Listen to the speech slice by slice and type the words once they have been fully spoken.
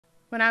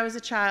When I was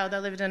a child, I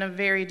lived in a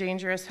very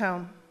dangerous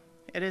home.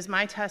 It is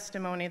my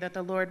testimony that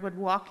the Lord would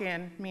walk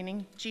in,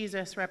 meaning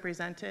Jesus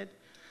represented,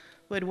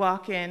 would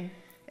walk in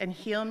and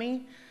heal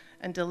me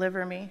and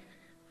deliver me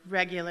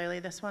regularly.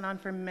 This went on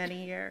for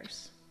many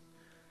years.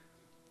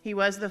 He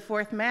was the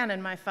fourth man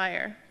in my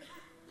fire.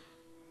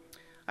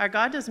 Our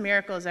God does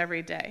miracles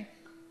every day.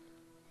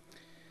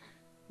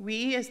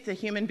 We, as the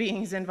human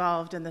beings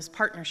involved in this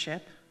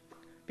partnership,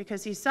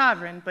 because he's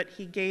sovereign, but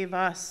he gave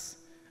us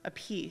a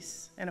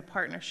peace and a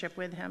partnership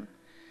with him.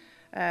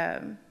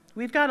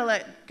 We've got to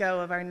let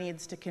go of our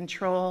needs to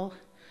control,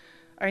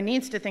 our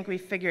needs to think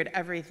we've figured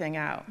everything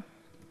out.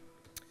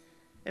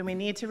 And we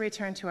need to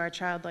return to our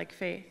childlike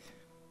faith.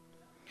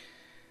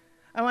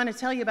 I want to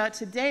tell you about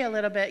today a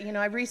little bit.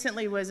 I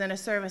recently was in a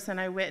service and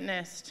I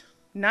witnessed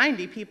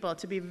 90 people,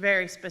 to be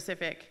very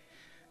specific.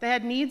 They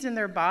had needs in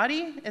their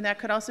body, and that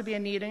could also be a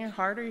need in your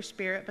heart or your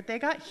spirit, but they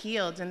got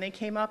healed, and they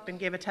came up and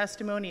gave a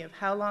testimony of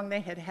how long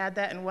they had had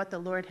that and what the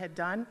Lord had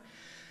done.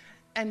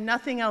 And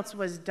nothing else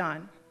was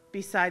done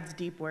besides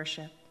deep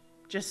worship,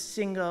 just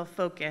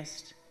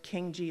single-focused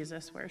King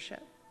Jesus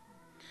worship.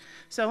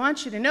 So I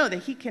want you to know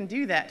that he can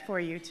do that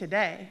for you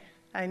today.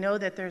 I know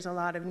that there's a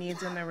lot of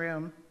needs in the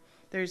room.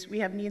 We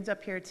have needs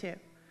up here too.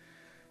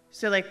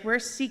 So we're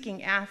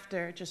seeking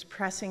after just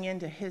pressing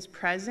into his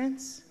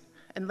presence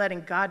and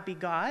letting God be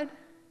God.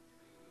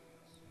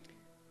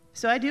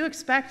 So I do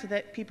expect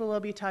that people will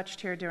be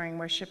touched here during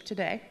worship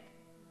today.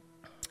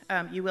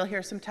 You will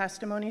hear some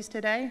testimonies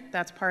today.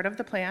 That's part of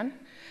the plan.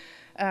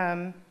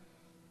 I've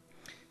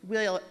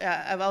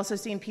also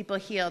seen people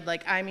healed,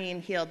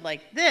 healed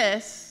like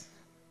this,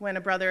 when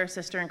a brother or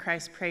sister in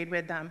Christ prayed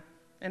with them.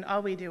 And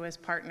all we do is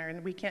partner,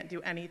 and we can't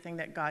do anything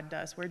that God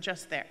does. We're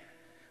just there.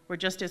 We're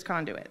just his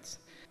conduits.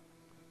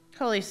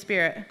 Holy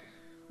Spirit,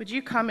 would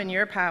you come in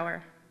your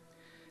power?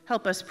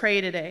 Help us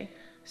pray today,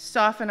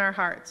 soften our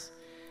hearts,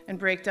 and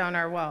break down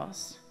our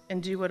walls,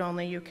 and do what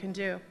only you can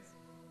do.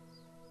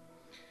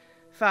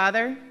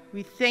 Father,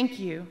 we thank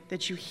you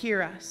that you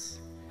hear us.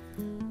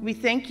 We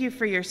thank you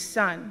for your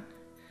Son,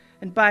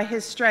 and by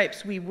his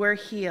stripes we were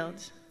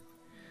healed.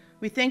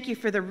 We thank you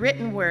for the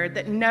written word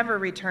that never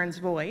returns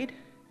void,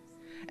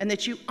 and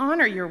that you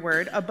honor your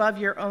word above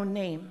your own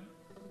name.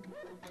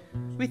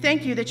 We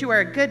thank you that you are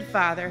a good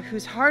Father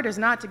whose heart is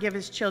not to give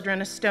his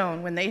children a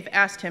stone when they've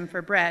asked him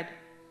for bread.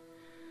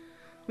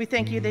 We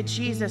thank you that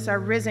Jesus, our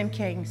risen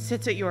King,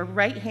 sits at your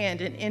right hand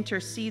and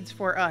intercedes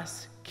for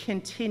us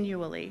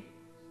continually.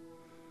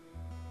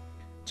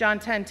 John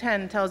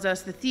 10:10 tells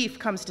us the thief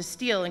comes to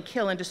steal and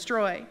kill and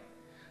destroy.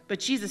 But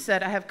Jesus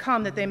said, I have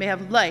come that they may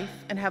have life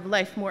and have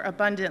life more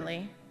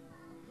abundantly.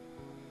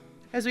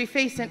 As we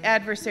face an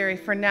adversary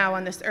for now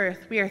on this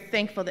earth, we are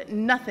thankful that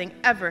nothing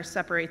ever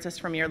separates us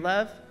from your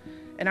love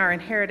and our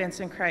inheritance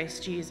in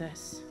Christ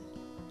Jesus.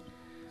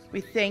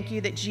 We thank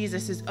you that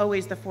Jesus is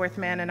always the fourth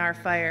man in our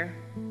fire.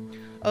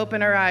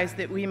 Open our eyes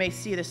that we may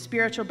see the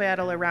spiritual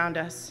battle around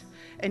us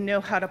and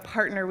know how to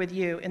partner with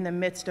you in the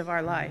midst of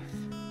our life.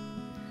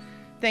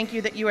 Thank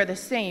you that you are the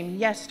same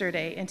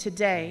yesterday and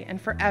today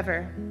and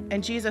forever,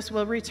 and Jesus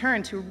will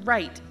return to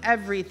right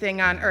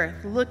everything on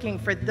earth, looking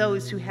for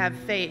those who have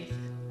faith.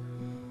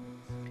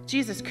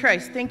 Jesus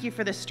Christ, thank you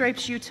for the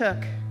stripes you took.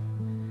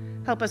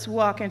 Help us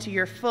walk into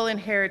your full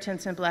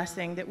inheritance and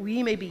blessing, that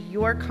we may be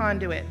your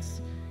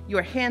conduits,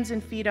 your hands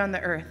and feet on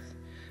the earth,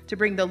 to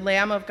bring the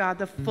Lamb of God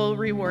the full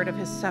reward of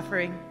his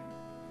suffering.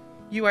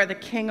 You are the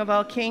King of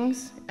all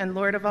kings and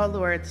Lord of all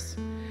lords.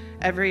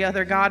 Every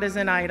other God is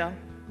an idol.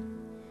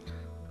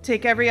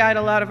 Take every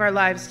idol out of our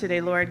lives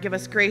today, Lord. Give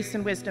us grace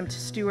and wisdom to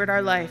steward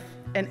our life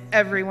and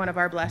every one of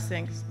our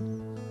blessings.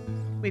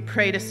 We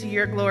pray to see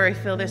your glory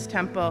fill this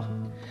temple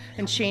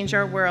and change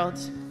our world.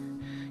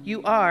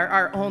 You are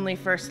our only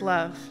first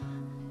love,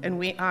 and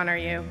we honor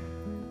you.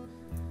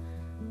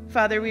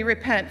 Father, we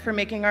repent for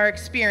making our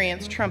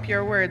experience trump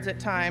your words at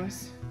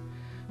times.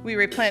 We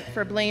repent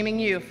for blaming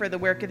you for the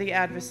work of the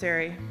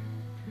adversary,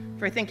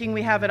 for thinking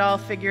we have it all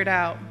figured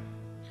out.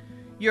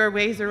 Your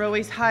ways are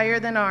always higher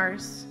than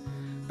ours,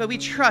 but we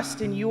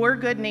trust in your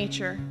good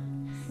nature,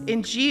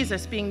 in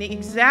Jesus being the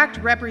exact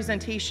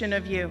representation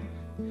of you,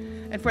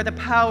 and for the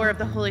power of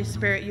the Holy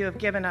Spirit you have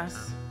given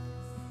us.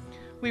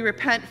 We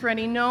repent for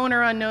any known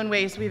or unknown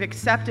ways we've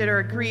accepted or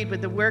agreed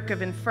with the work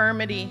of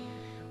infirmity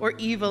or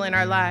evil in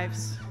our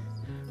lives.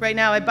 Right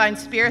now, I bind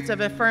spirits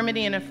of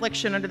infirmity and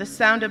affliction under the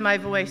sound of my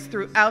voice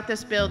throughout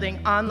this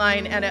building,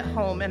 online and at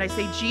home, and I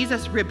say,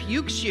 Jesus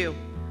rebukes you.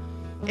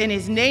 In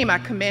his name, I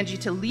command you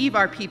to leave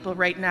our people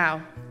right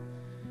now.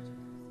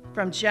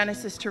 From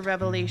Genesis to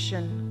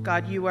Revelation,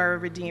 God, you are a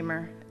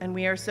redeemer, and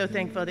we are so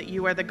thankful that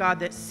you are the God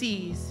that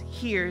sees,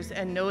 hears,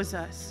 and knows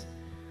us.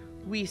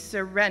 We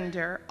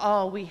surrender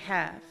all we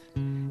have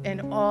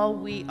and all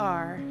we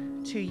are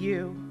to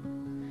you.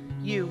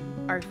 You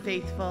are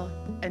faithful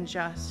and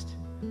just.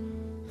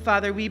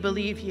 Father, we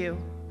believe you.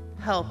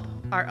 Help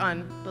our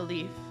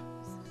unbelief.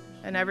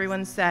 And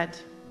everyone said,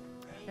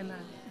 amen.